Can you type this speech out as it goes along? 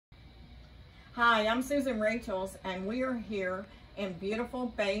Hi, I'm Susan Rachels, and we are here in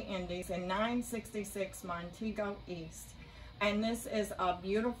beautiful Bay Indies in 966 Montego East. And this is a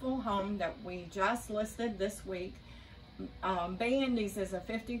beautiful home that we just listed this week. Bay Indies is a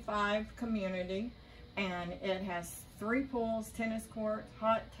 55 community, and it has 3 pools, tennis court,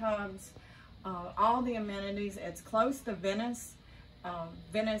 hot tubs, all the amenities. It's close to Venice,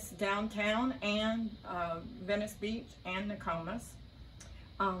 Venice downtown, and Venice Beach and Nokomis.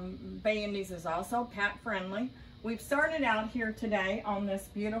 Bay Indies is also pet friendly. We've started out here today on this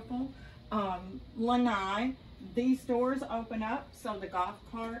beautiful lanai. These doors open up so the golf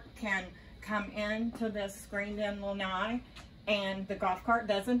cart can come into this screened in lanai, and the golf cart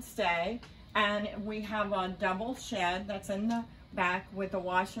doesn't stay. And we have a double shed that's in the back with a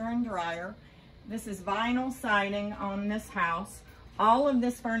washer and dryer. This is vinyl siding on this house. All of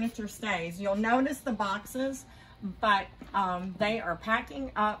this furniture stays. You'll notice the boxes, but they are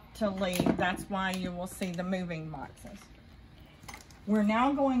packing up to leave. That's why you will see the moving boxes. We're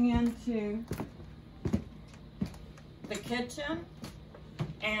now going into the kitchen,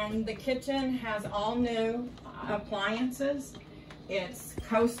 and the kitchen has all new appliances. It's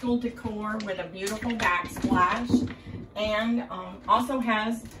coastal decor with a beautiful backsplash, and also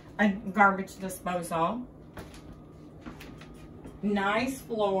has a garbage disposal. Nice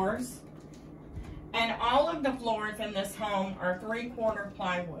floors. And all of the floors in this home are 3/4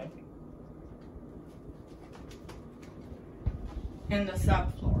 plywood in the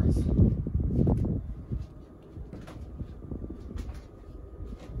subfloors.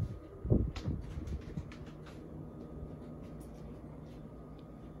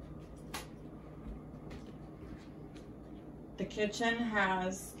 The kitchen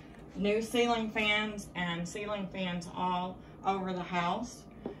has new ceiling fans and ceiling fans all over the house.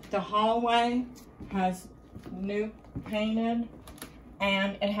 The hallway has new painted,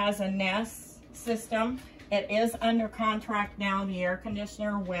 and it has a Nest system. It is under contract now, the air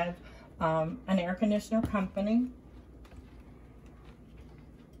conditioner, with an air conditioner company.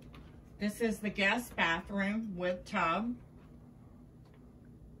 This is the guest bathroom with tub.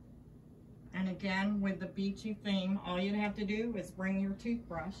 And again, with the beachy theme, all you'd have to do is bring your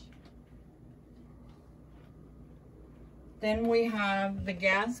toothbrush. Then we have the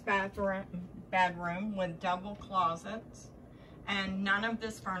guest bedroom with double closets, and none of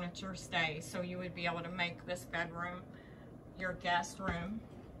this furniture stays, so you would be able to make this bedroom your guest room.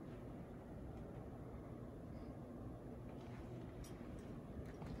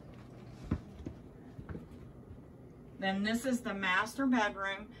 Then this is the master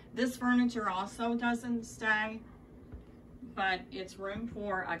bedroom. This furniture also doesn't stay, but it's room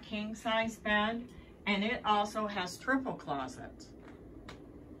for a king-size bed, and it also has triple closets.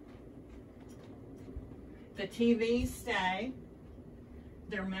 The TVs stay.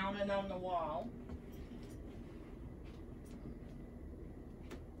 They're mounted on the wall.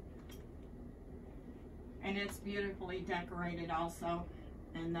 And it's beautifully decorated also,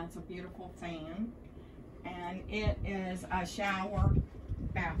 and that's a beautiful fan. And it is a shower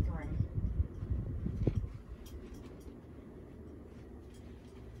bathroom.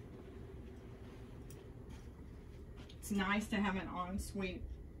 It's nice to have an ensuite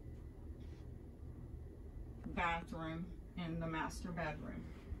bathroom in the master bedroom.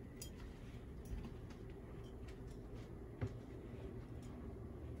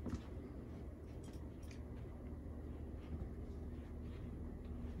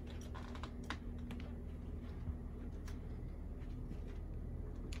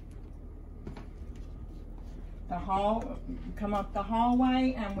 Come up the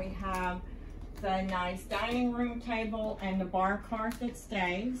hallway, and we have the nice dining room table and the bar cart that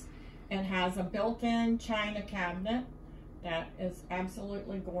stays. It has a built-in china cabinet that is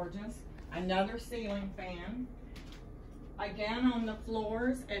absolutely gorgeous. Another ceiling fan. Again, on the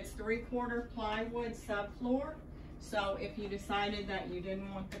floors, it's 3/4 plywood subfloor. So if you decided that you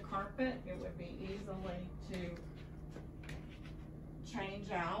didn't want the carpet, it would be easily to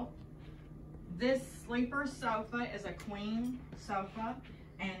change out. This sleeper sofa is a queen sofa,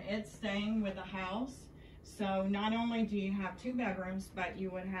 and it's staying with the house. So not only do you have 2 bedrooms, but you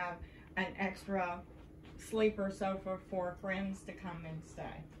would have an extra sleeper sofa for friends to come and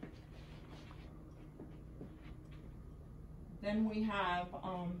stay. Then we have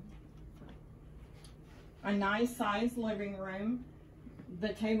a nice sized living room.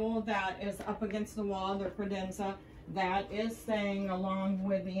 The table that is up against the wall, the credenza, that is staying along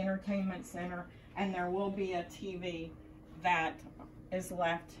with the entertainment center, and there will be a TV that is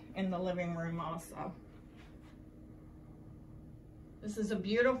left in the living room also. This is a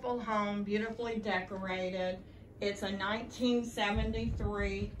beautiful home, beautifully decorated. It's a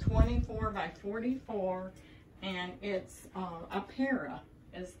 1973 24 by 44, and it's Apera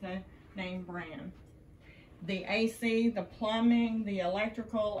is the name brand. The AC, the plumbing, the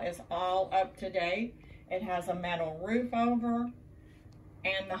electrical is all up to date. It has a metal roof over,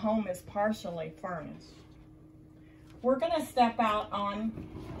 and the home is partially furnished. We're gonna step out on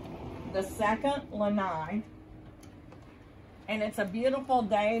the second lanai, and it's a beautiful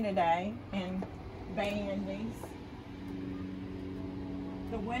day today in Bay Indies.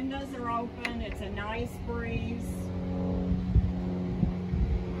 The windows are open, it's a nice breeze.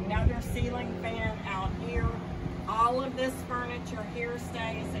 Another ceiling fan out here. All of this furniture here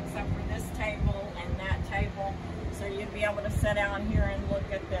stays except for this table and that table. So you'd be able to sit out here and look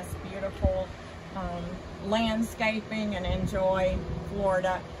at this beautiful landscaping and enjoy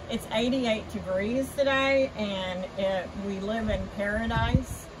Florida. It's 88 degrees today, and we live in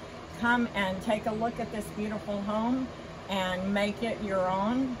paradise. Come and take a look at this beautiful home and make it your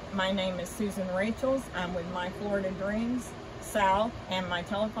own. My name is Susan Rachels. I'm with My Florida Dreams South, and my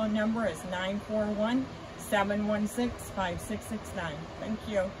telephone number is 941-716-5669. Thank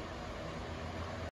you.